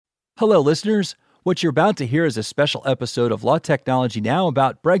Hello, listeners. What you're about to hear is a special episode of Law Technology Now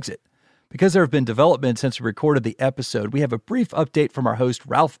about Brexit. Because there have been developments since we recorded the episode, we have a brief update from our host,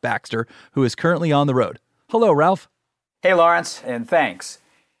 Ralph Baxter, who is currently on the road. Hello, Ralph. Hey, Lawrence, and thanks.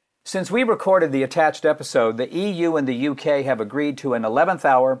 Since we recorded the attached episode, the EU and the UK have agreed to an 11th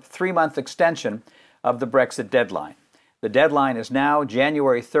hour, 3-month extension of the Brexit deadline. The deadline is now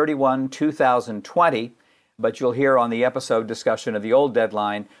January 31, 2020, but you'll hear on the episode discussion of the old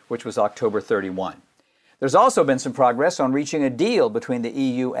deadline, which was October 31. There's also been some progress on reaching a deal between the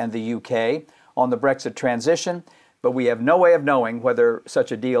EU and the UK on the Brexit transition, but we have no way of knowing whether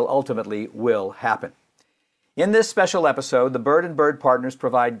such a deal ultimately will happen. In this special episode, the Bird & Bird partners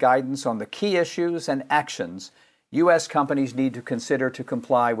provide guidance on the key issues and actions U.S. companies need to consider to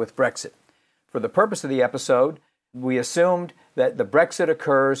comply with Brexit. For the purpose of the episode, we assumed that the Brexit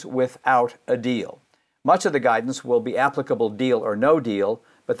occurs without a deal. Much of the guidance will be applicable deal or no deal,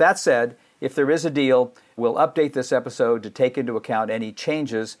 but that said, if there is a deal, we'll update this episode to take into account any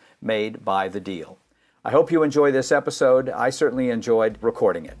changes made by the deal. I hope you enjoy this episode. I certainly enjoyed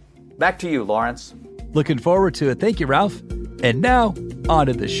recording it. Back to you, Lawrence. Looking forward to it. Thank you, Ralph. And now, on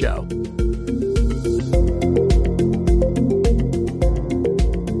to the show.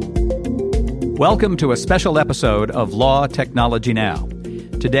 Welcome to a special episode of Law Technology Now.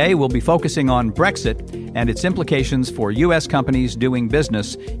 Today, we'll be focusing on Brexit and its implications for U.S. companies doing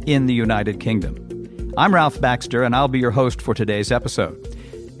business in the United Kingdom. I'm Ralph Baxter, and I'll be your host for today's episode.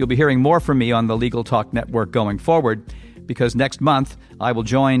 You'll be hearing more from me on the Legal Talk Network going forward, because next month, I will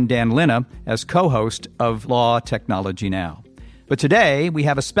join Dan Linna as co-host of Law Technology Now. But today, we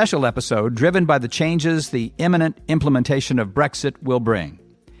have a special episode driven by the changes the imminent implementation of Brexit will bring.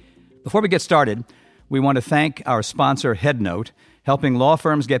 Before we get started, we want to thank our sponsor, HeadNote, helping law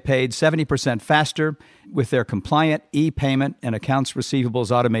firms get paid 70% faster with their compliant e-payment and accounts receivables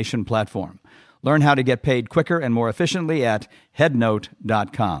automation platform. Learn how to get paid quicker and more efficiently at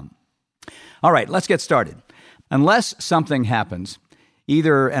headnote.com. All right, let's get started. Unless something happens,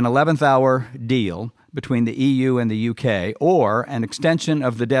 either an 11th hour deal between the EU and the UK or an extension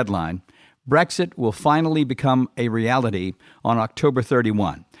of the deadline, Brexit will finally become a reality on October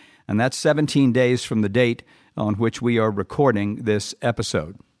 31. And that's 17 days from the date on which we are recording this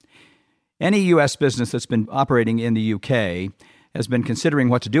episode. Any U.S. business that's been operating in the UK has been considering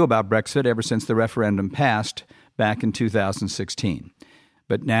what to do about Brexit ever since the referendum passed back in 2016.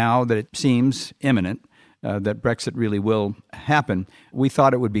 But now that it seems imminent that Brexit really will happen, we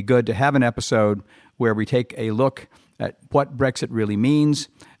thought it would be good to have an episode where we take a look at what Brexit really means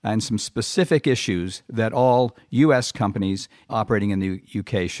and some specific issues that all U.S. companies operating in the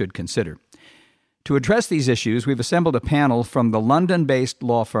UK should consider. To address these issues, we've assembled a panel from the London-based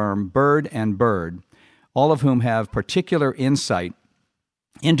law firm Bird & Bird, all of whom have particular insight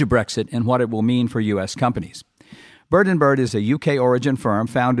into Brexit and what it will mean for U.S. companies. Bird & Bird is a UK-origin firm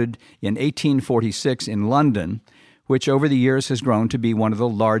founded in 1846 in London, which over the years has grown to be one of the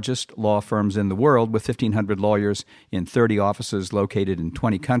largest law firms in the world, with 1,500 lawyers in 30 offices located in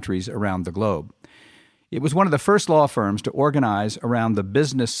 20 countries around the globe. It was one of the first law firms to organize around the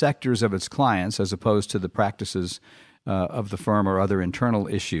business sectors of its clients as opposed to the practices of the firm or other internal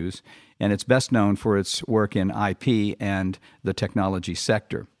issues, and it's best known for its work in IP and the technology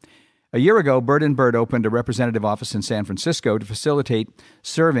sector. A year ago, Bird & Bird opened a representative office in San Francisco to facilitate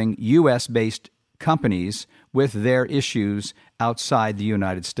serving U.S.-based companies with their issues outside the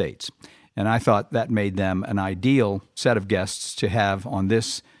United States. And I thought that made them an ideal set of guests to have on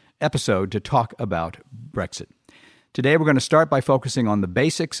this episode to talk about Brexit. Today we're going to start by focusing on the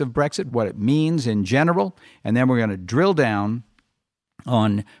basics of Brexit, what it means in general, and then we're going to drill down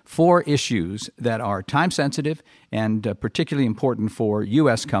on 4 issues that are time-sensitive and particularly important for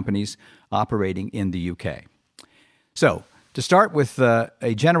U.S. companies operating in the UK. So, to start with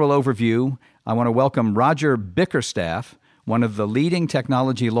a general overview, I want to welcome Roger Bickerstaff, one of the leading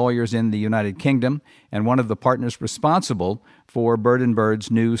technology lawyers in the United Kingdom and one of the partners responsible for Bird &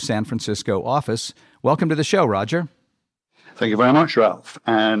 Bird's new San Francisco office. Welcome to the show, Roger. Thank you very much, Ralph.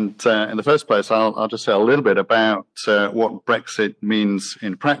 And in the first place, I'll just say a little bit about what Brexit means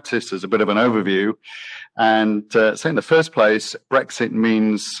in practice as a bit of an overview. And say in the first place, Brexit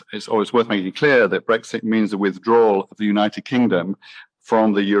means, it's always worth making clear that Brexit means the withdrawal of the United Kingdom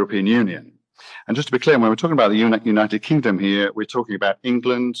from the European Union. And just to be clear, when we're talking about the United Kingdom here, we're talking about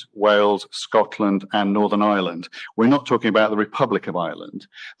England, Wales, Scotland, and Northern Ireland. We're not talking about the Republic of Ireland.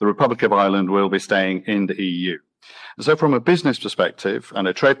 The Republic of Ireland will be staying in the EU. So from a business perspective and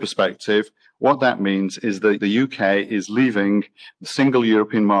a trade perspective, what that means is that the UK is leaving the single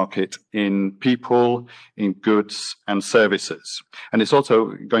European market in people, in goods and services. And it's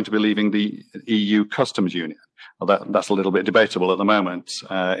also going to be leaving the EU customs union. Well, that's a little bit debatable at the moment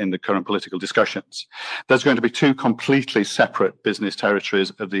in the current political discussions. There's going to be two completely separate business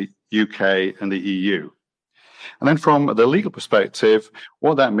territories of the UK and the EU. And then from the legal perspective,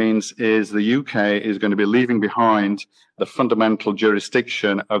 what that means is the UK is going to be leaving behind the fundamental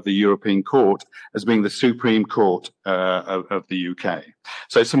jurisdiction of the European Court as being the Supreme Court of the UK.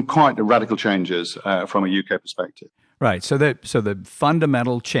 So some quite radical changes from a UK perspective. Right. So the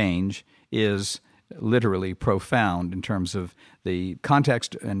fundamental change is literally profound in terms of the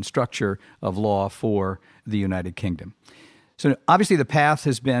context and structure of law for the United Kingdom. So obviously the path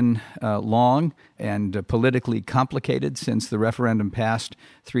has been long and politically complicated since the referendum passed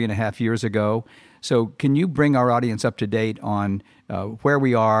 3.5 years ago. So can you bring our audience up to date on where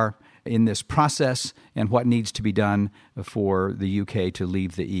we are in this process and what needs to be done for the UK to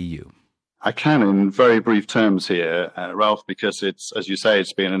leave the EU? I can in very brief terms here, Ralph, because it's, as you say,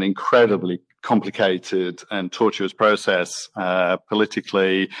 it's been an incredibly complicated and tortuous process,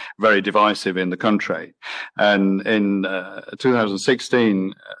 politically very divisive in the country. And in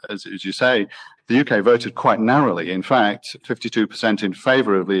 2016, as you say, the UK voted quite narrowly. In fact, 52% in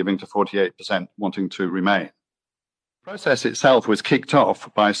favour of leaving to 48% wanting to remain. The process itself was kicked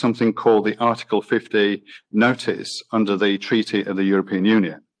off by something called the Article 50 notice under the Treaty of the European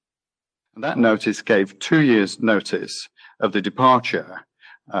Union. And that notice gave 2 years' notice of the departure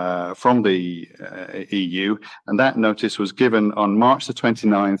from the EU, and that notice was given on March the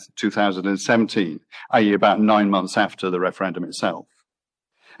 29th, 2017, i.e. about 9 months after the referendum itself.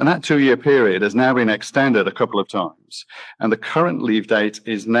 And that 2-year period has now been extended a couple of times, and the current leave date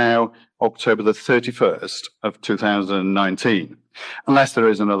is now October the 31st of 2019, unless there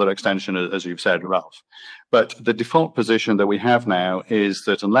is another extension, as you've said, Ralph. But the default position that we have now is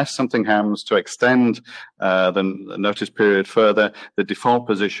that unless something happens to extend the notice period further, the default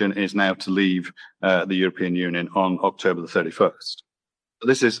position is now to leave the European Union on October the 31st.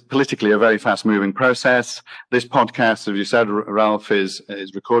 This is politically a very fast-moving process. This podcast, as you said, Ralph, is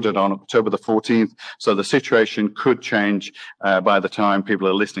recorded on October the 14th, so the situation could change by the time people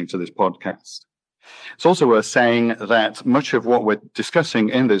are listening to this podcast. It's also worth saying that much of what we're discussing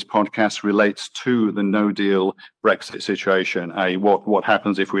in this podcast relates to the no-deal Brexit situation, i.e. what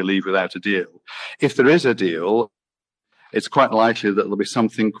happens if we leave without a deal. If there is a deal, it's quite likely that there'll be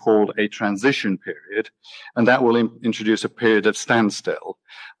something called a transition period, and that will introduce a period of standstill.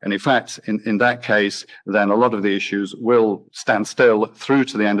 And in fact, in that case, then a lot of the issues will stand still through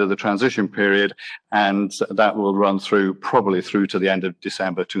to the end of the transition period, and that will run probably through to the end of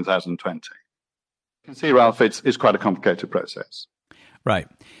December 2020. You can see, Ralph, it's quite a complicated process. Right.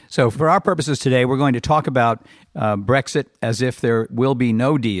 So for our purposes today, we're going to talk about Brexit as if there will be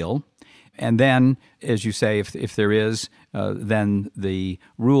no deal. And then, as you say, if there is, then the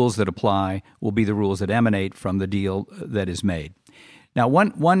rules that apply will be the rules that emanate from the deal that is made. Now,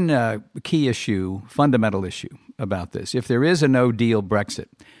 one key issue, fundamental issue about this, if there is a no-deal Brexit,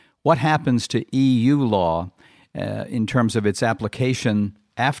 what happens to EU law in terms of its application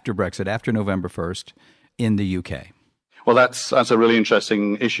after Brexit, after November 1st, in the UK? Well, that's a really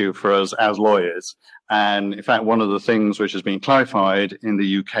interesting issue for us as lawyers. And in fact, one of the things which has been clarified in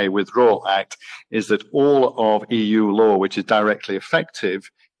the UK Withdrawal Act is that all of EU law, which is directly effective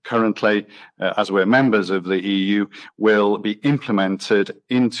currently, as we're members of the EU, will be implemented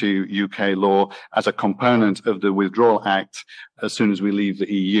into UK law as a component of the Withdrawal Act as soon as we leave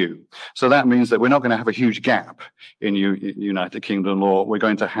the EU. So that means that we're not going to have a huge gap in United Kingdom law. We're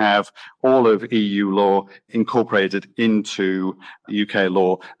going to have all of EU law incorporated into UK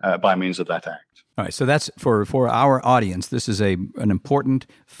law by means of that act. All right, so that's for our audience. This is an important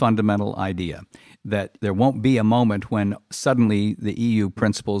fundamental idea, that there won't be a moment when suddenly the EU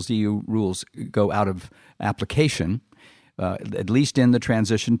principles, EU rules go out of application, at least in the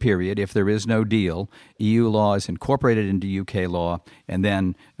transition period. If there is no deal, EU law is incorporated into UK law, and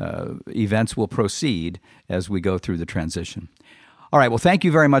then events will proceed as we go through the transition. All right, well, thank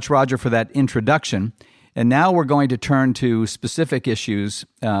you very much, Roger, for that introduction. And now we're going to turn to specific issues,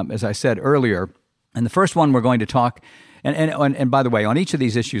 as I said earlier. And the first one we're going to talk, and by the way, on each of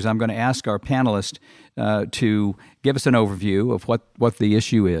these issues, I'm going to ask our panelist to give us an overview of what the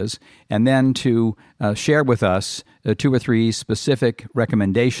issue is, and then to share with us 2 or 3 specific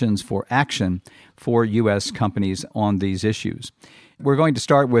recommendations for action for U.S. companies on these issues. We're going to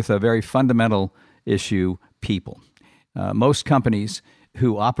start with a very fundamental issue, people. Most companies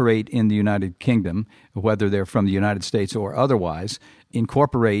who operate in the United Kingdom, whether they're from the United States or otherwise,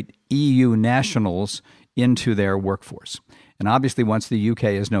 incorporate EU nationals into their workforce. And obviously, once the UK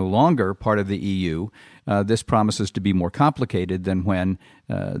is no longer part of the EU, this promises to be more complicated than when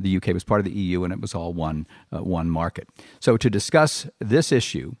the UK was part of the EU and it was all one market. So to discuss this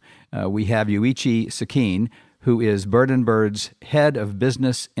issue, we have Yuichi Sakine, who is Bird & Bird's head of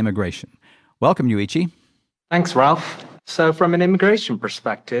business immigration. Welcome, Yuichi. Thanks, Ralph. So from an immigration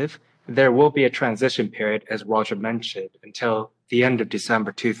perspective, there will be a transition period, as Roger mentioned, until the end of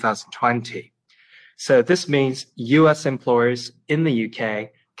December 2020. So this means U.S. employers in the UK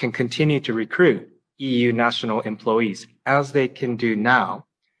can continue to recruit EU national employees, as they can do now,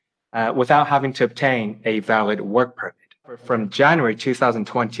 without having to obtain a valid work permit. From January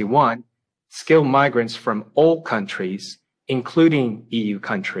 2021, skilled migrants from all countries, including EU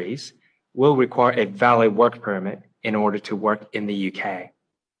countries, will require a valid work permit in order to work in the UK.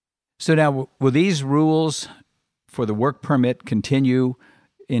 So now, will these rules for the work permit continue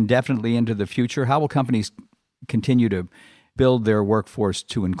indefinitely into the future? How will companies continue to build their workforce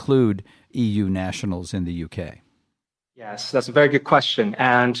to include EU nationals in the UK? Yes, that's a very good question.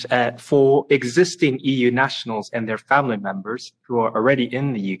 And for existing EU nationals and their family members who are already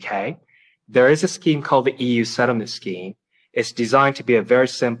in the UK, there is a scheme called the EU Settlement Scheme. It's designed to be a very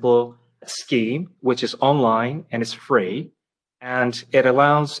simple scheme, which is online and is free. And it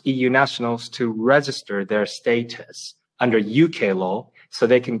allows EU nationals to register their status under UK law so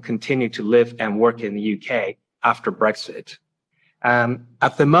they can continue to live and work in the UK after Brexit.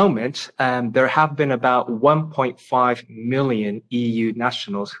 At the moment, there have been about 1.5 million EU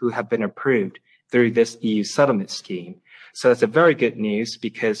nationals who have been approved through this EU settlement scheme. So that's a very good news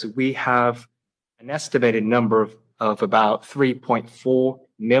because we have an estimated number of about 3.4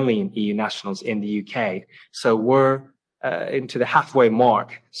 million EU nationals in the UK. So we're into the halfway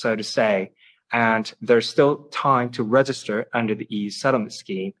mark, so to say, and there's still time to register under the EU settlement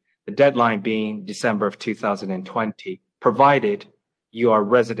scheme, the deadline being December of 2020, provided you are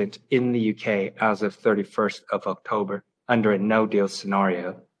resident in the UK as of 31st of October under a no-deal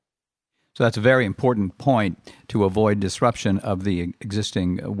scenario. So that's a very important point to avoid disruption of the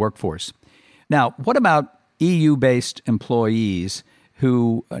existing workforce. Now, what about EU-based employees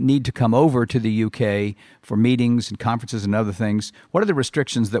who need to come over to the UK for meetings and conferences and other things? What are the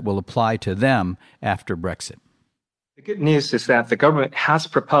restrictions that will apply to them after Brexit? The good news is that the government has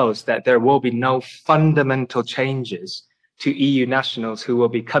proposed that there will be no fundamental changes to EU nationals who will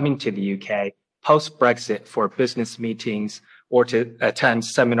be coming to the UK post-Brexit for business meetings or to attend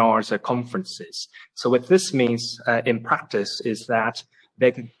seminars or conferences. So what this means in practice is that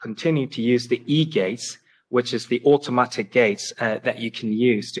they can continue to use the e-gates, which is the automatic gates that you can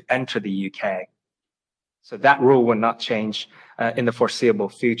use to enter the UK. So that rule will not change in the foreseeable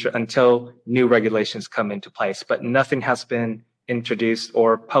future until new regulations come into place, but nothing has been introduced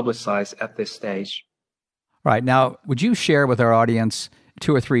or publicized at this stage. Right. Now, would you share with our audience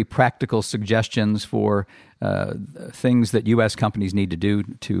 2 or 3 practical suggestions for things that U.S. companies need to do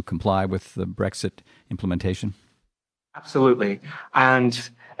to comply with the Brexit implementation? Absolutely. And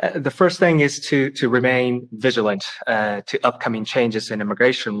the first thing is to remain vigilant to upcoming changes in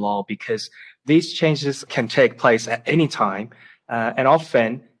immigration law, because these changes can take place at any time. And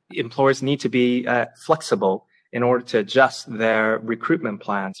often employers need to be flexible in order to adjust their recruitment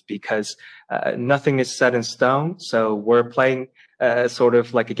plans, because nothing is set in stone. So we're playing sort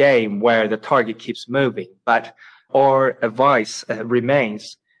of like a game where the target keeps moving. But our advice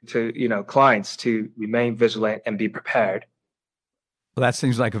remains to clients to remain vigilant and be prepared. Well, that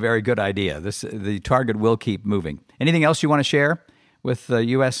seems like a very good idea. The target will keep moving. Anything else you want to share with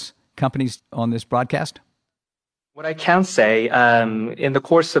U.S. companies on this broadcast? What I can say, in the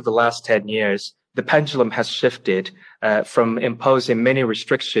course of the last 10 years, the pendulum has shifted from imposing many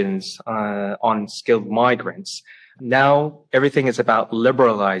restrictions on skilled migrants. Now, everything is about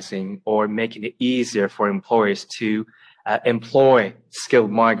liberalizing or making it easier for employers to employ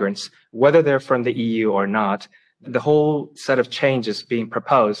skilled migrants, whether they're from the EU or not. The whole set of changes being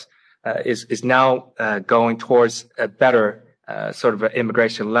proposed is now going towards a better sort of an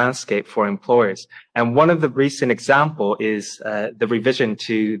immigration landscape for employers. And one of the recent example is the revision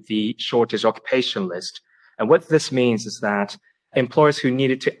to the shortage occupation list. And what this means is that employers who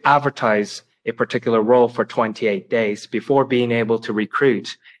needed to advertise a particular role for 28 days before being able to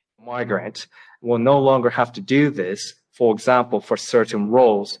recruit a migrant will no longer have to do this, for example, for certain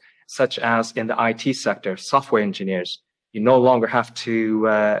roles, such as in the IT sector, software engineers. You no longer have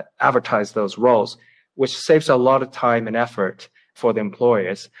to advertise those roles, which saves a lot of time and effort for the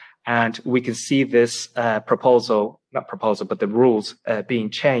employers. And we can see this proposal not proposal, but the rules being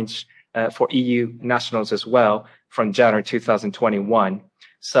changed for EU nationals as well from January 2021.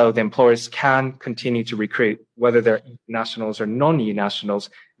 So the employers can continue to recruit, whether they're EU nationals or non-EU nationals,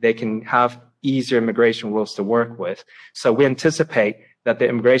 they can have easier immigration rules to work with. So we anticipate that the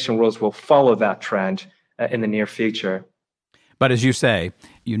immigration rules will follow that trend in the near future. But as you say,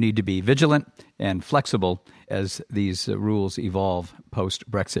 you need to be vigilant and flexible as these rules evolve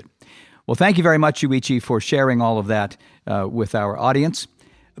post-Brexit. Well, thank you very much, Yuichi, for sharing all of that with our audience.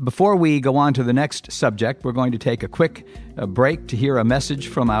 Before we go on to the next subject, we're going to take a quick break to hear a message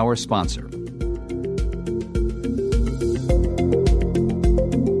from our sponsor.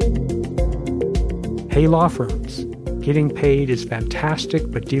 Hey, law firms. Getting paid is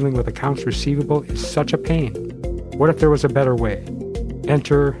fantastic, but dealing with accounts receivable is such a pain. What if there was a better way?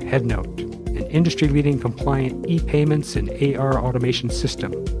 Enter Headnote, an industry-leading compliant e-payments and AR automation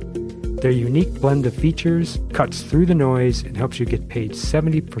system. Their unique blend of features cuts through the noise and helps you get paid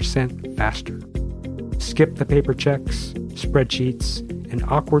 70% faster. Skip the paper checks, spreadsheets, and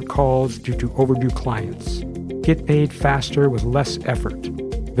awkward calls due to overdue clients. Get paid faster with less effort.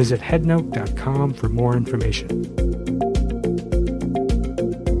 Visit headnote.com for more information.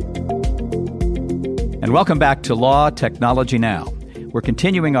 And welcome back to Law Technology Now. We're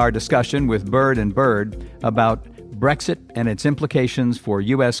continuing our discussion with Bird & Bird about Brexit and its implications for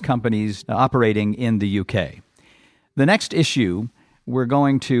U.S. companies operating in the UK. The next issue we're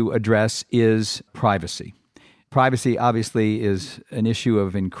going to address is privacy. Privacy obviously is an issue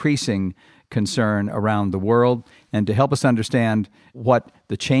of increasing concern around the world, and to help us understand what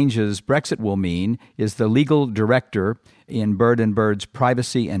the changes Brexit will mean is the legal director in Bird & Bird's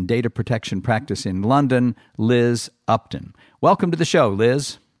privacy and data protection practice in London, Liz Upton. Welcome to the show,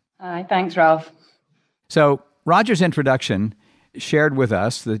 Liz. Hi, thanks, Ralph. So, Roger's introduction shared with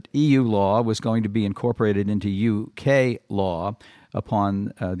us that EU law was going to be incorporated into UK law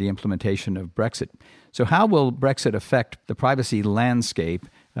upon the implementation of Brexit. So how will Brexit affect the privacy landscape,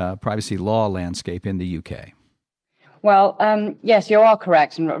 privacy law landscape in the UK? Well, yes, you are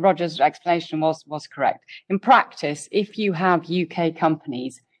correct, and Roger's explanation was correct. In practice, if you have UK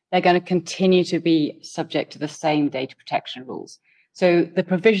companies, they're going to continue to be subject to the same data protection rules. So the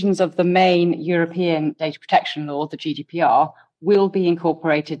provisions of the main European data protection law, the GDPR, will be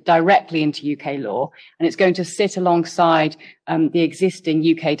incorporated directly into UK law, and it's going to sit alongside the existing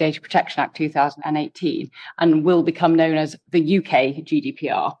UK Data Protection Act 2018 and will become known as the UK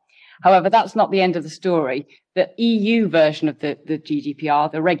GDPR. However, that's not the end of the story. The EU version of the GDPR,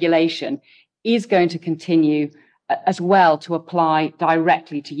 the regulation, is going to continue as well to apply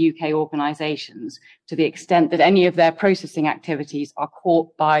directly to UK organisations to the extent that any of their processing activities are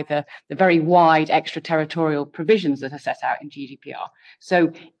caught by the very wide extraterritorial provisions that are set out in GDPR.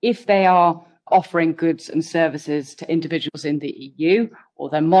 So if they are offering goods and services to individuals in the EU, or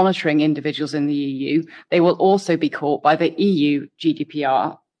they're monitoring individuals in the EU, they will also be caught by the EU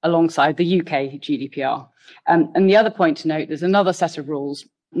GDPR alongside the UK GDPR. And the other point to note, there's another set of rules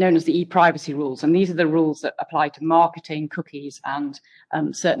known as the e-privacy rules. And these are the rules that apply to marketing, cookies, and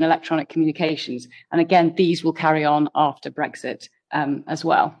certain electronic communications. And again, these will carry on after Brexit as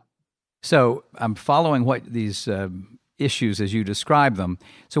well. So I'm following what these issues as you describe them.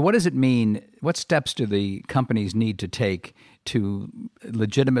 So what does it mean? What steps do the companies need to take to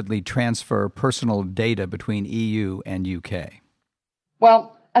legitimately transfer personal data between EU and UK?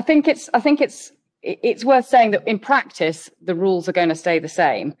 Well, I think it's worth saying that in practice, the rules are going to stay the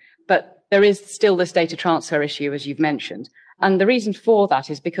same, but there is still this data transfer issue, as you've mentioned. And the reason for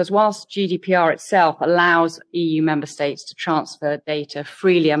that is because whilst GDPR itself allows EU member states to transfer data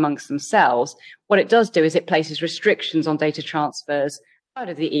freely amongst themselves, what it does do is it places restrictions on data transfers out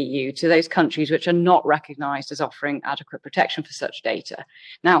of the EU to those countries which are not recognised as offering adequate protection for such data.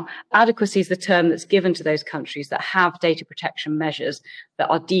 Now, adequacy is the term that's given to those countries that have data protection measures that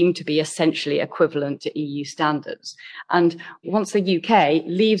are deemed to be essentially equivalent to EU standards. And once the UK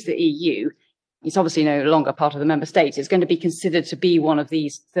leaves the EU, it's obviously no longer part of the member states. It's going to be considered to be one of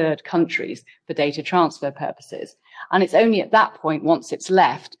these third countries for data transfer purposes. And it's only at that point, once it's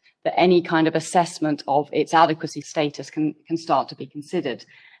left, that any kind of assessment of its adequacy status can start to be considered.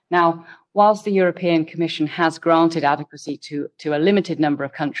 Now, whilst the European Commission has granted adequacy to a limited number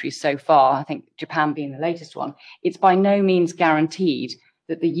of countries so far, I think Japan being the latest one, it's by no means guaranteed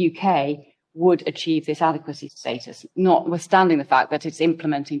that the UK would achieve this adequacy status, notwithstanding the fact that it's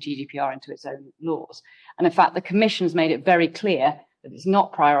implementing GDPR into its own laws. And in fact, the Commission has made it very clear that it's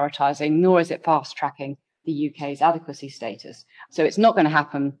not prioritising, nor is it fast-tracking the UK's adequacy status. So it's not going to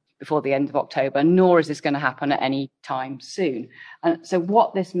happen before the end of October, nor is this going to happen at any time soon. And so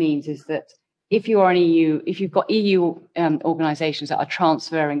what this means is that if you've got EU organisations that are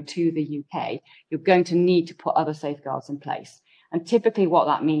transferring to the UK, you're going to need to put other safeguards in place. And typically what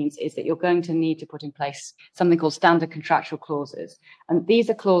that means is that you're going to need to put in place something called standard contractual clauses. And these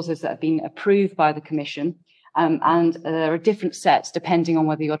are clauses that have been approved by the Commission. And there are different sets depending on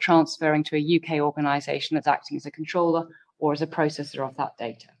whether you're transferring to a UK organisation that's acting as a controller or as a processor of that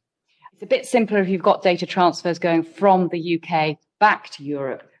data. It's a bit simpler if you've got data transfers going from the UK back to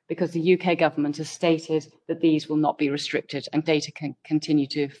Europe, because the UK government has stated that these will not be restricted and data can continue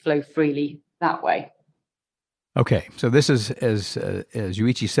to flow freely that way. Okay, so this is, as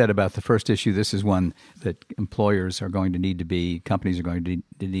Yuichi said about the first issue, this is one that companies are going to need to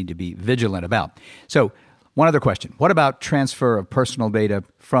be vigilant about. So one other question. What about transfer of personal data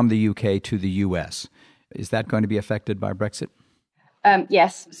from the UK to the US? Is that going to be affected by Brexit?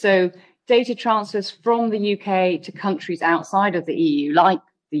 Yes. So data transfers from the UK to countries outside of the EU, like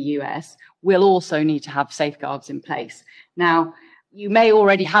the US, will also need to have safeguards in place. Now, you may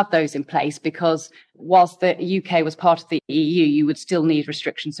already have those in place because whilst the UK was part of the EU, you would still need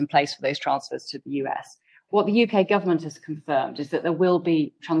restrictions in place for those transfers to the US. What the UK government has confirmed is that there will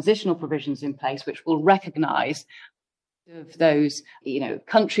be transitional provisions in place which will recognise of those,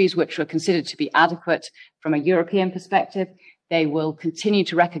 countries which are considered to be adequate from a European perspective. They will continue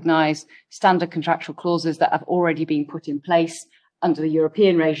to recognise standard contractual clauses that have already been put in place under the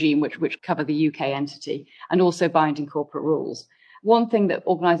European regime, which cover the UK entity, and also binding corporate rules. One thing that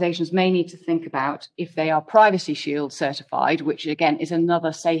organisations may need to think about if they are Privacy Shield certified, which again is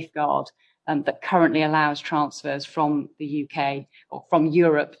another safeguard that currently allows transfers from the UK or from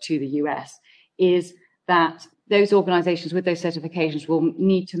Europe to the US, is that those organisations with those certifications will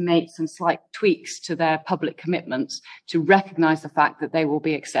need to make some slight tweaks to their public commitments to recognise the fact that they will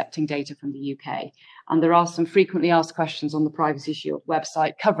be accepting data from the UK. And there are some frequently asked questions on the Privacy Shield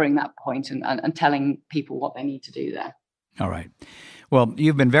website covering that point and telling people what they need to do there. All right. Well,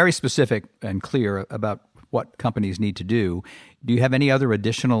 you've been very specific and clear about what companies need to do. Do you have any other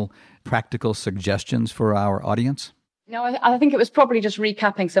additional practical suggestions for our audience? No, I think it was probably just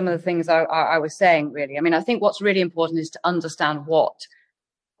recapping some of the things I was saying, really. I mean, I think what's really important is to understand what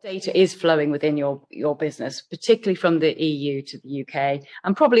data is flowing within your business, particularly from the EU to the UK,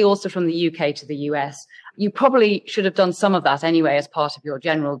 and probably also from the UK to the US. You probably should have done some of that anyway as part of your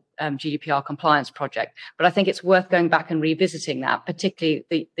general GDPR compliance project. But I think it's worth going back and revisiting that, particularly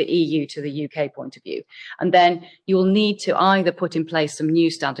the EU to the UK point of view. And then you will need to either put in place some new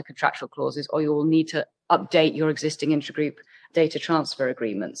standard contractual clauses, or you will need to update your existing intragroup data transfer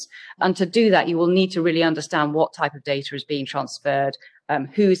agreements. And to do that, you will need to really understand what type of data is being transferred,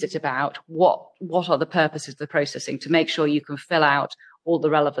 who is it about, what are the purposes of the processing, to make sure you can fill out all the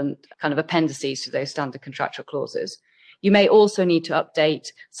relevant kind of appendices to those standard contractual clauses. You may also need to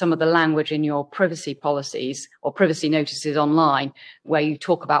update some of the language in your privacy policies or privacy notices online, where you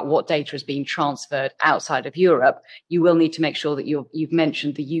talk about what data is being transferred outside of Europe. You will need to make sure that you've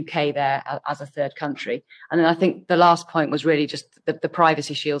mentioned the UK there as a third country. And then I think the last point was really just the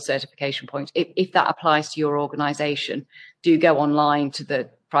Privacy Shield certification point. If that applies to your organization, do go online to the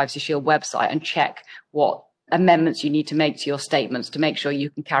Privacy Shield website and check what amendments you need to make to your statements to make sure you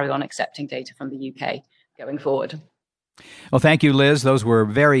can carry on accepting data from the UK going forward. Well, thank you, Liz. Those were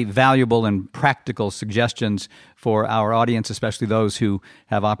very valuable and practical suggestions for our audience, especially those who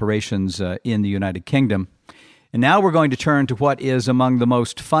have operations in the United Kingdom. And now we're going to turn to what is among the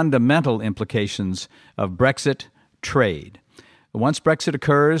most fundamental implications of Brexit: trade. Once Brexit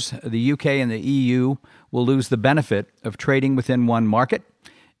occurs, the UK and the EU will lose the benefit of trading within one market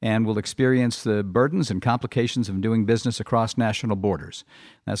and will experience the burdens and complications of doing business across national borders.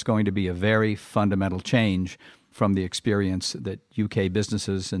 That's going to be a very fundamental change from the experience that UK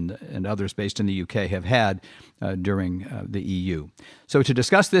businesses and others based in the UK have had during the EU. So to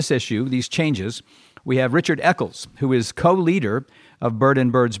discuss this issue, these changes, we have Richard Eccles, who is co-leader of Bird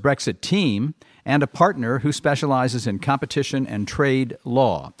 & Bird's Brexit team and a partner who specializes in competition and trade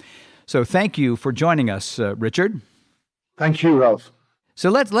law. So thank you for joining us, Richard. Thank you, Ralph. So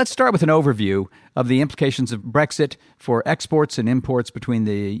let's start with an overview of the implications of Brexit for exports and imports between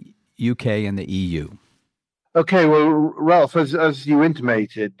the UK and the EU. Okay, well, Ralph, as you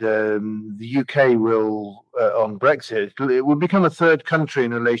intimated, the UK will, on Brexit, it will become a third country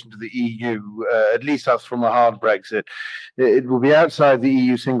in relation to the EU, at least that's from a hard Brexit. It will be outside the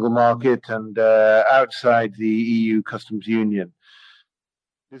EU single market and outside the EU customs union.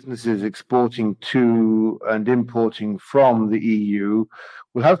 Businesses exporting to and importing from the EU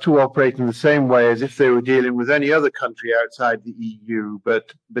will have to operate in the same way as if they were dealing with any other country outside the EU,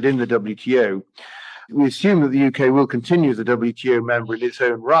 but in the WTO. We assume that the UK will continue as a WTO member in its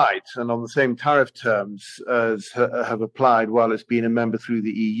own right and on the same tariff terms as have applied while it's been a member through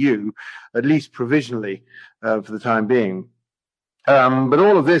the EU, at least provisionally for the time being. But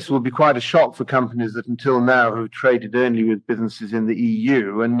all of this will be quite a shock for companies that until now have traded only with businesses in the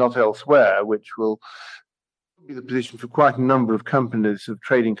EU and not elsewhere, which will be the position for quite a number of companies, of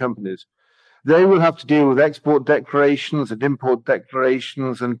trading companies. They will have to deal with export declarations and import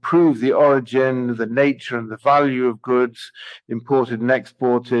declarations and prove the origin, the nature and the value of goods imported and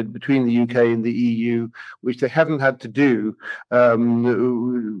exported between the UK and the EU, which they haven't had to do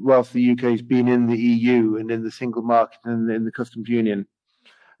whilst the UK has been in the EU and in the single market and in the customs union.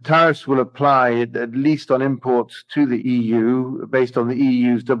 Tariffs will apply at least on imports to the EU based on the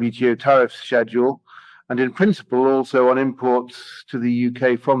EU's WTO tariff schedule, and in principle also on imports to the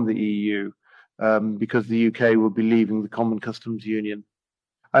UK from the EU. Because the UK will be leaving the Common Customs Union.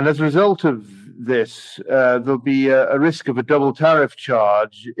 And as a result of this, there'll be a risk of a double tariff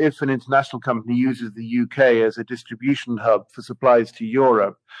charge if an international company uses the UK as a distribution hub for supplies to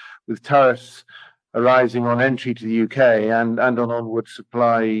Europe, with tariffs arising on entry to the UK and on onward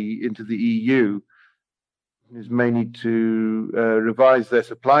supply into the EU. Companies may need to revise their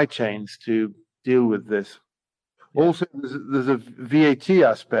supply chains to deal with this. Also, there's a VAT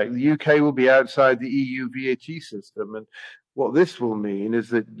aspect. The UK will be outside the EU VAT system, and what this will mean is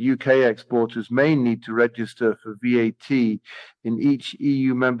that UK exporters may need to register for VAT in each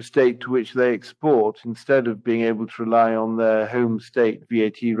EU member state to which they export, instead of being able to rely on their home state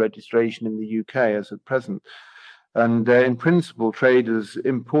VAT registration in the UK as at present. And in principle, traders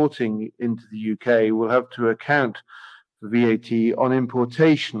importing into the UK will have to account for VAT on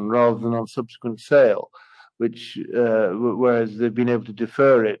importation rather than on subsequent sale, which whereas they've been able to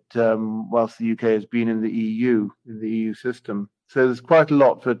defer it whilst the UK has been in the EU system. So there's quite a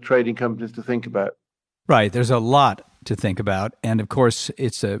lot for trading companies to think about. Right. There's a lot to think about. And of course,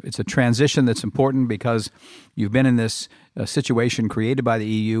 it's a transition that's important because you've been in this situation created by the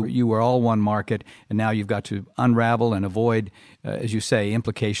EU. You were all one market, and now you've got to unravel and avoid, as you say,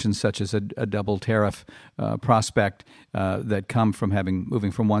 implications such as a double tariff prospect that come from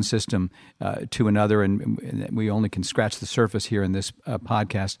moving from one system to another. And we only can scratch the surface here in this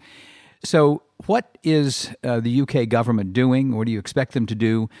podcast. So what is the UK government doing? What do you expect them to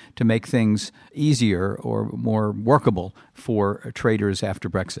do to make things easier or more workable for traders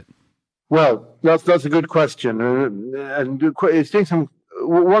after Brexit? Well, that's a good question. And it's doing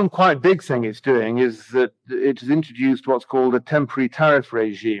one quite big thing it's doing is that it has introduced what's called a temporary tariff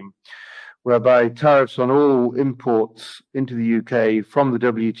regime, whereby tariffs on all imports into the UK from the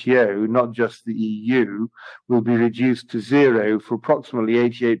WTO, not just the EU, will be reduced to zero for approximately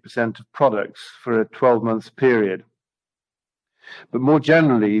 88% of products for a 12-month period. But more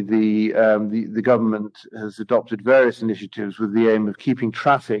generally, the government has adopted various initiatives with the aim of keeping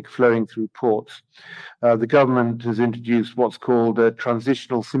traffic flowing through ports. The government has introduced what's called a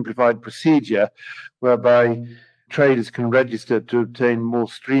transitional simplified procedure, whereby traders can register to obtain more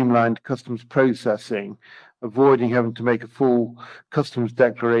streamlined customs processing, avoiding having to make a full customs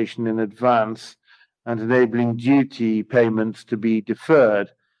declaration in advance, and enabling duty payments to be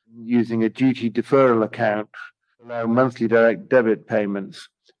deferred using a duty deferral account to allow monthly direct debit payments,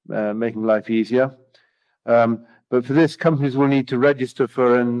 making life easier. But for this, companies will need to register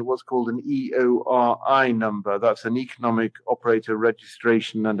for what's called an EORI number. That's an Economic Operator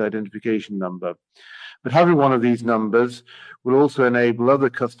Registration and Identification Number. But having one of these numbers will also enable other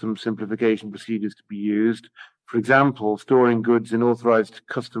customs simplification procedures to be used. For example, storing goods in authorized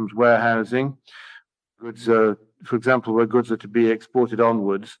customs warehousing, for example, where goods are to be exported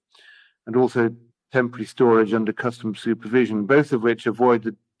onwards, and also temporary storage under customs supervision, both of which avoid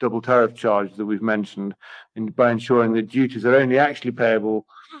the double tariff charge that we've mentioned, by ensuring that duties are only actually payable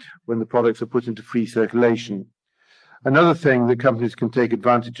when the products are put into free circulation. Another thing that companies can take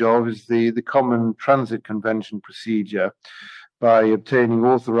advantage of is the Common Transit Convention procedure by obtaining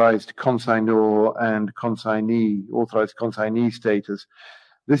authorized consignor and authorized consignee status.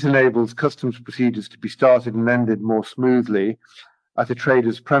 This enables customs procedures to be started and ended more smoothly at a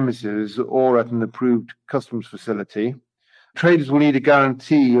trader's premises or at an approved customs facility. Traders will need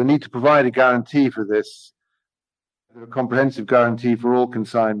to provide a guarantee for this, a comprehensive guarantee for all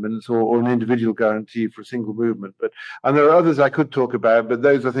consignments or an individual guarantee for a single movement. And there are others I could talk about, but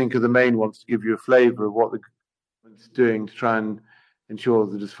those I think are the main ones to give you a flavour of what the government's doing to try and ensure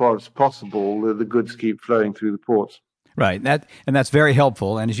that as far as possible the goods keep flowing through the ports. Right. That's very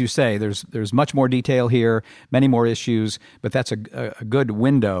helpful. And as you say, there's much more detail here, many more issues, but that's a good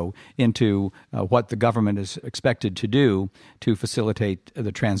window into what the government is expected to do to facilitate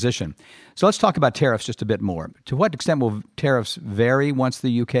the transition. So let's talk about tariffs just a bit more. To what extent will tariffs vary once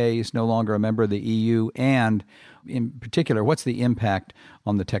the UK is no longer a member of the EU? And in particular, what's the impact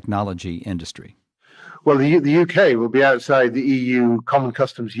on the technology industry? Well, the UK will be outside the EU Common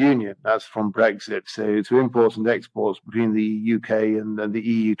Customs Union. That's from Brexit. So imports and exports between the UK and the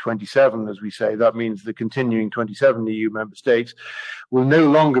EU 27, as we say, that means the continuing 27 EU member states will no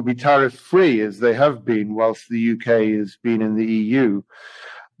longer be tariff-free as they have been whilst the UK has been in the EU.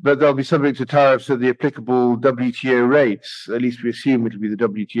 But they'll be subject to tariffs at the applicable WTO rates. At least we assume it'll be the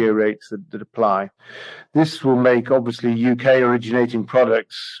WTO rates that apply. This will make, obviously, UK-originating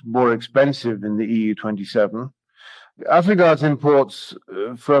products more expensive in the EU 27. As regards imports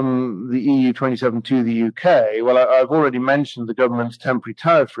from the EU 27 to the UK, well, I've already mentioned the government's temporary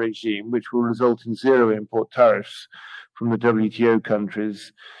tariff regime, which will result in zero import tariffs from the WTO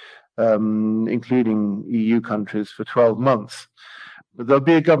countries, including EU countries, for 12 months. But there'll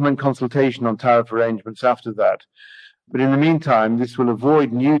be a government consultation on tariff arrangements after that. But in the meantime, this will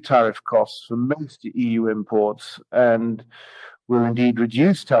avoid new tariff costs for most EU imports and will indeed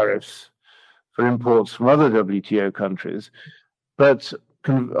reduce tariffs for imports from other WTO countries. But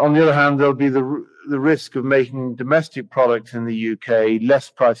on the other hand, there'll be the risk of making domestic products in the UK less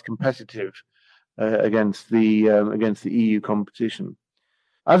price competitive against the EU competition.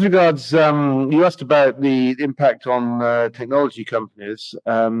 As regards, you asked about the impact on technology companies,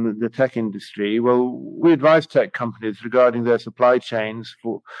 the tech industry. Well, we advise tech companies regarding their supply chains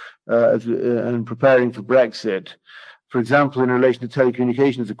and preparing for Brexit. For example, in relation to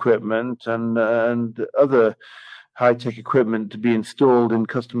telecommunications equipment and other high-tech equipment to be installed in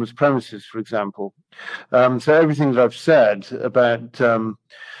customers' premises, for example. So everything that I've said about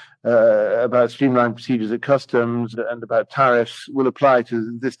streamlined procedures at customs and about tariffs will apply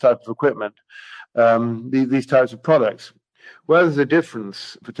to this type of equipment, these types of products. Where there's a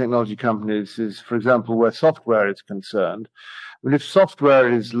difference for technology companies is, for example, where software is concerned. But if software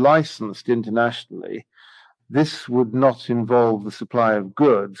is licensed internationally, this would not involve the supply of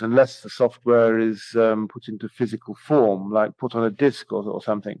goods unless the software is put into physical form, like put on a disk or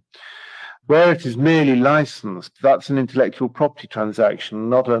something. Where it is merely licensed, that's an intellectual property transaction,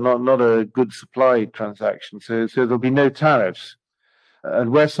 not a goods supply transaction. So there'll be no tariffs.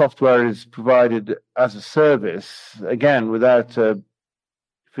 And where software is provided as a service, again, without a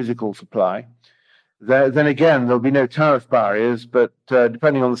physical supply, then again, there'll be no tariff barriers. But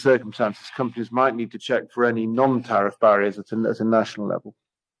depending on the circumstances, companies might need to check for any non-tariff barriers at a national level.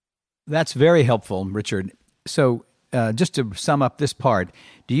 That's very helpful, Richard. So just to sum up this part,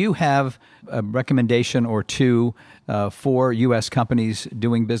 do you have a recommendation or two for U.S. companies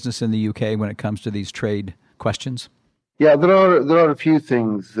doing business in the UK when it comes to these trade questions? Yeah, there are a few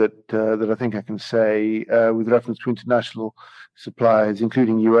things that I think I can say with reference to international suppliers,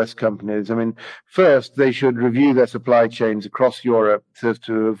 including U.S. companies. I mean, first, they should review their supply chains across Europe so as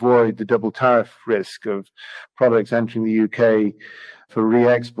to avoid the double tariff risk of products entering the UK for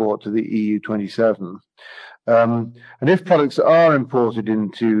re-export to the EU 27. And if products are imported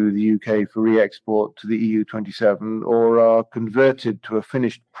into the UK for re-export to the EU 27 or are converted to a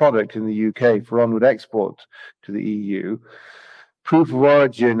finished product in the UK for onward export to the EU, proof of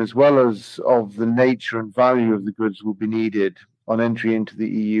origin as well as of the nature and value of the goods will be needed on entry into the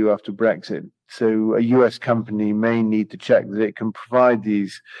EU after Brexit. So a US company may need to check that it can provide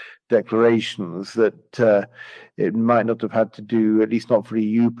these declarations that it might not have had to do, at least not for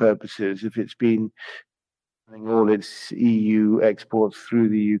EU purposes, if it's been all its EU exports through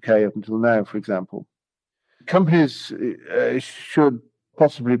the UK up until now, for example. Companies should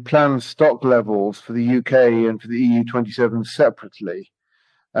possibly plan stock levels for the UK and for the EU 27 separately.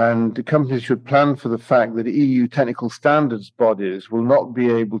 And the companies should plan for the fact that EU technical standards bodies will not be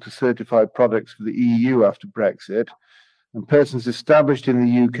able to certify products for the EU after Brexit. And persons established in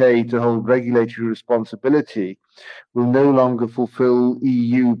the UK to hold regulatory responsibility will no longer fulfill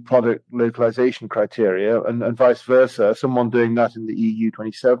EU product localization criteria, and vice versa. Someone doing that in the EU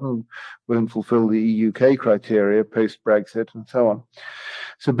 27 won't fulfill the UK criteria post-Brexit, and so on.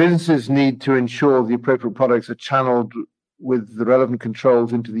 So businesses need to ensure the appropriate products are channeled with the relevant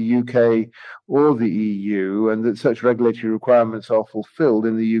controls into the UK or the EU, and that such regulatory requirements are fulfilled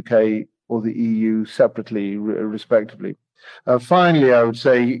in the UK or the EU separately, respectively. Finally, I would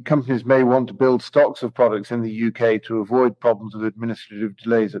say companies may want to build stocks of products in the UK to avoid problems of administrative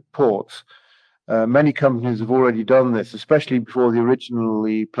delays at ports. Many companies have already done this, especially before the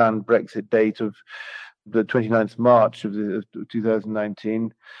originally planned Brexit date of the 29th March of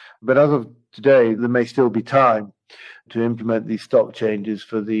 2019. But as of today, there may still be time to implement these stock changes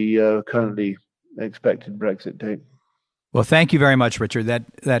for the currently expected Brexit date. Well, thank you very much, Richard.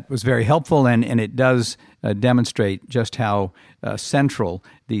 That was very helpful, and it does demonstrate just how central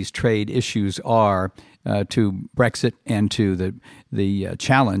these trade issues are to Brexit and to the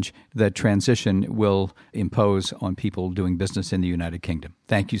challenge that transition will impose on people doing business in the United Kingdom.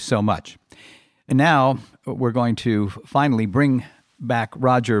 Thank you so much. And now we're going to finally bring back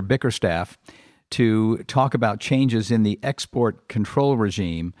Roger Bickerstaff to talk about changes in the export control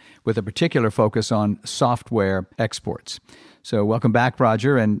regime with a particular focus on software exports. So welcome back,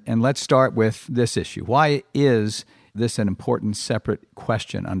 Roger, and let's start with this issue. Why is this an important separate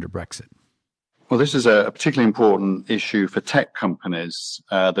question under Brexit? Well, this is a particularly important issue for tech companies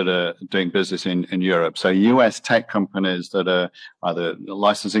that are doing business in Europe. So US tech companies that are either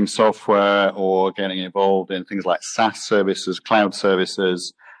licensing software or getting involved in things like SaaS services, cloud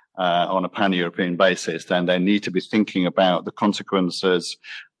services, on a pan-European basis, then they need to be thinking about the consequences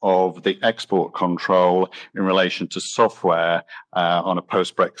of the export control in relation to software on a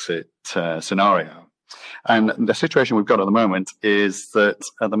post-Brexit scenario. And the situation we've got at the moment is that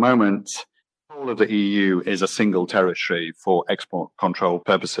at the moment, all of the EU is a single territory for export control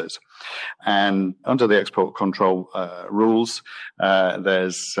purposes. And under the export control rules,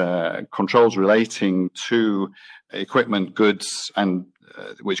 there's controls relating to equipment, goods, and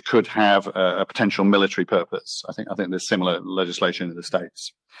which could have a potential military purpose. I think there's similar legislation in the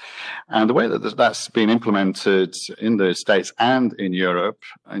States. And the way that that's been implemented in the States and in Europe,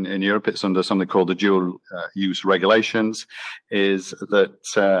 in Europe it's under something called the dual use regulations, is that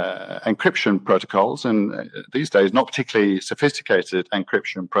encryption protocols, and these days not particularly sophisticated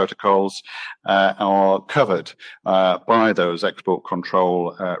encryption protocols, are covered by those export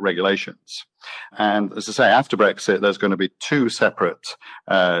control regulations. And as I say, after Brexit, there's going to be two separate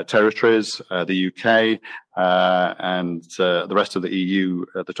territories, the UK and the rest of the EU,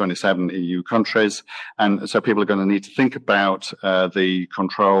 the 27 EU countries. And so people are going to need to think about the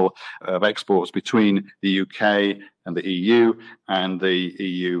control of exports between the UK and the EU and the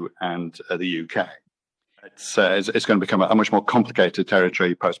EU and the UK. It's going to become a much more complicated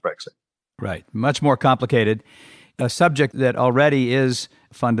territory post-Brexit. Right. Much more complicated. A subject that already is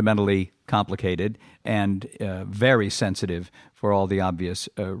fundamentally complicated and very sensitive for all the obvious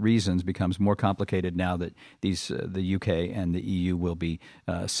reasons becomes more complicated now that the UK and the EU will be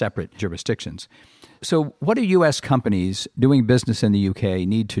separate jurisdictions. So what do U.S. companies doing business in the UK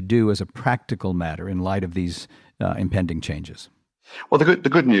need to do as a practical matter in light of these impending changes? Well, the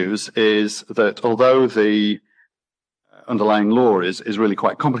good news is that although the underlying law is really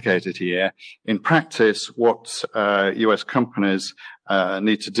quite complicated here, in practice, what US companies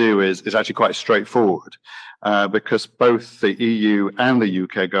need to do is actually quite straightforward, because both the EU and the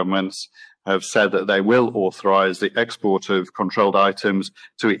UK governments have said that they will authorize the export of controlled items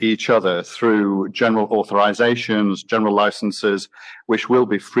to each other through general authorizations, general licenses, which will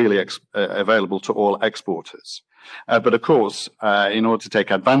be freely available to all exporters. But of course, in order to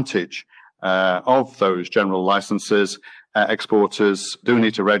take advantage of those general licenses, exporters do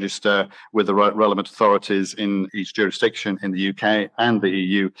need to register with the relevant authorities in each jurisdiction in the UK and the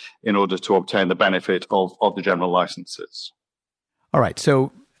EU in order to obtain the benefit of the general licenses. All right.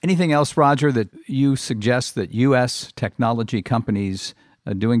 So anything else, Roger, that you suggest that U.S. technology companies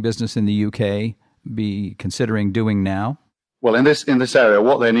doing business in the UK be considering doing now? Well, in this area,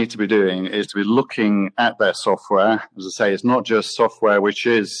 what they need to be doing is to be looking at their software. As I say, it's not just software which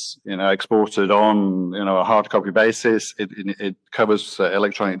is, exported on, a hard copy basis. It covers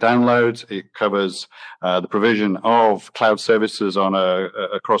electronic downloads. It covers the provision of cloud services on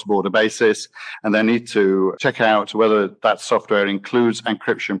a cross-border basis. And they need to check out whether that software includes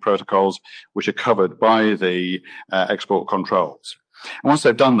encryption protocols which are covered by the export controls. And once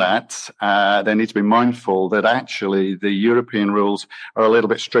they've done that, they need to be mindful that actually the European rules are a little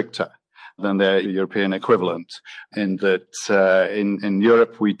bit stricter than their European equivalent, in that in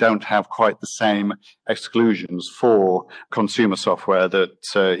Europe we don't have quite the same exclusions for consumer software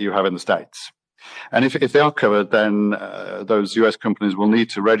that you have in the States. And if they are covered, then those US companies will need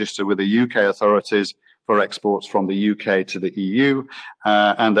to register with the UK authorities for exports from the UK to the EU,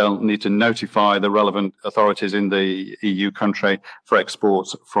 and they'll need to notify the relevant authorities in the EU country for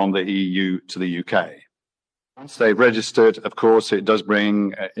exports from the EU to the UK. Once they've registered, of course, it does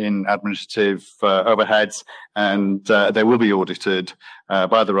bring in administrative overheads, and they will be audited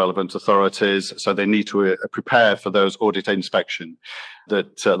by the relevant authorities. So they need to prepare for those audit inspection.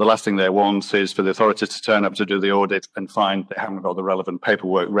 That the last thing they want is for the authorities to turn up to do the audit and find they haven't got the relevant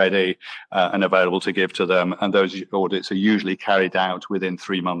paperwork ready and available to give to them. And those audits are usually carried out within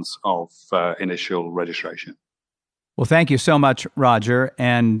 3 months of initial registration. Well, thank you so much, Roger.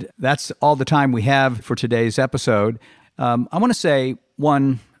 And that's all the time we have for today's episode. I want to say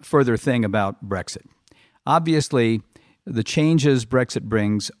one further thing about Brexit. Obviously, the changes Brexit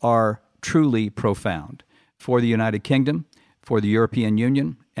brings are truly profound for the United Kingdom, for the European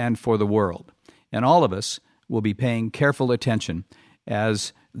Union, and for the world. And all of us will be paying careful attention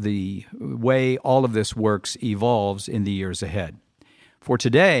as the way all of this works evolves in the years ahead. For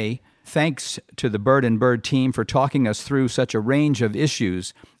today, thanks to the Bird and Bird team for talking us through such a range of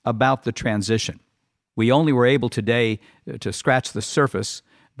issues about the transition. We only were able today to scratch the surface,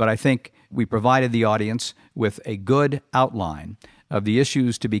 but I think we provided the audience with a good outline of the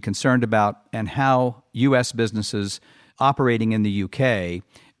issues to be concerned about and how U.S. businesses operating in the U.K.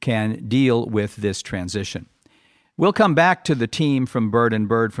 can deal with this transition. We'll come back to the team from Bird and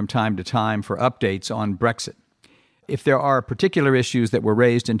Bird from time to time for updates on Brexit. If there are particular issues that were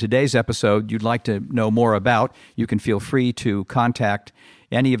raised in today's episode you'd like to know more about, you can feel free to contact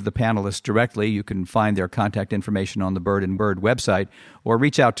any of the panelists directly. You can find their contact information on the Bird and Bird website, or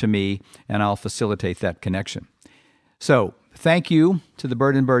reach out to me and I'll facilitate that connection. So, thank you to the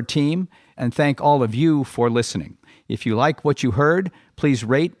Bird and Bird team, and thank all of you for listening. If you like what you heard, please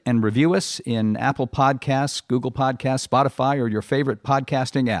rate and review us in Apple Podcasts, Google Podcasts, Spotify, or your favorite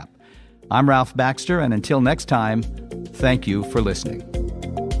podcasting app. I'm Ralph Baxter, and until next time, thank you for listening.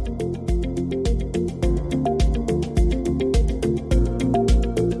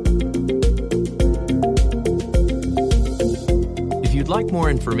 If you'd like more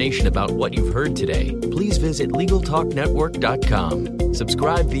information about what you've heard today, please visit LegalTalkNetwork.com.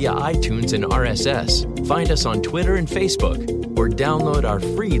 Subscribe via iTunes and RSS. Find us on Twitter and Facebook, or download our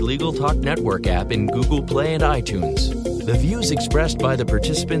free Legal Talk Network app in Google Play and iTunes. The views expressed by the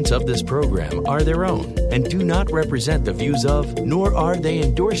participants of this program are their own and do not represent the views of, nor are they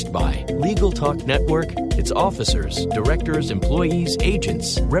endorsed by, Legal Talk Network, its officers, directors, employees,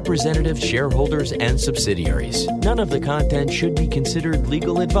 agents, representatives, shareholders, and subsidiaries. None of the content should be considered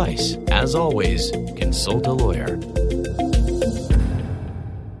legal advice. As always, consult a lawyer.